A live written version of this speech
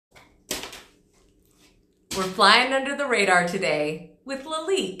We're flying under the radar today with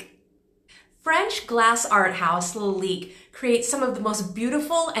Lalique. French glass art house Lalique creates some of the most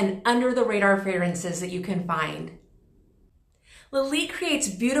beautiful and under the radar fragrances that you can find. Lalique creates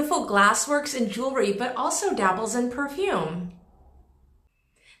beautiful glassworks and jewelry, but also dabbles in perfume.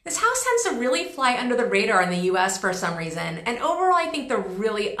 This house tends to really fly under the radar in the US for some reason, and overall I think they're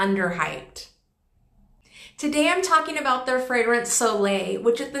really underhyped. Today I'm talking about their fragrance Soleil,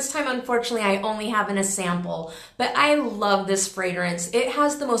 which at this time unfortunately I only have in a sample, but I love this fragrance. It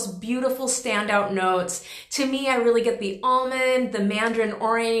has the most beautiful standout notes. To me, I really get the almond, the mandarin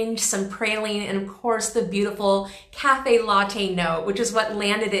orange, some praline, and of course the beautiful caffé latte note, which is what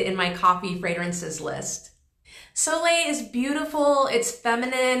landed it in my coffee fragrances list. Soleil is beautiful, it's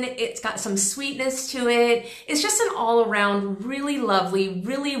feminine, it's got some sweetness to it. It's just an all-around really lovely,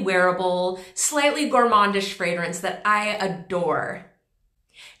 really wearable, slightly gourmandish fragrance that I adore.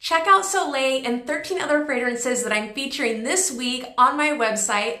 Check out Soleil and 13 other fragrances that I'm featuring this week on my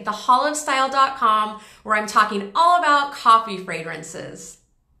website, thehallofstyle.com, where I'm talking all about coffee fragrances.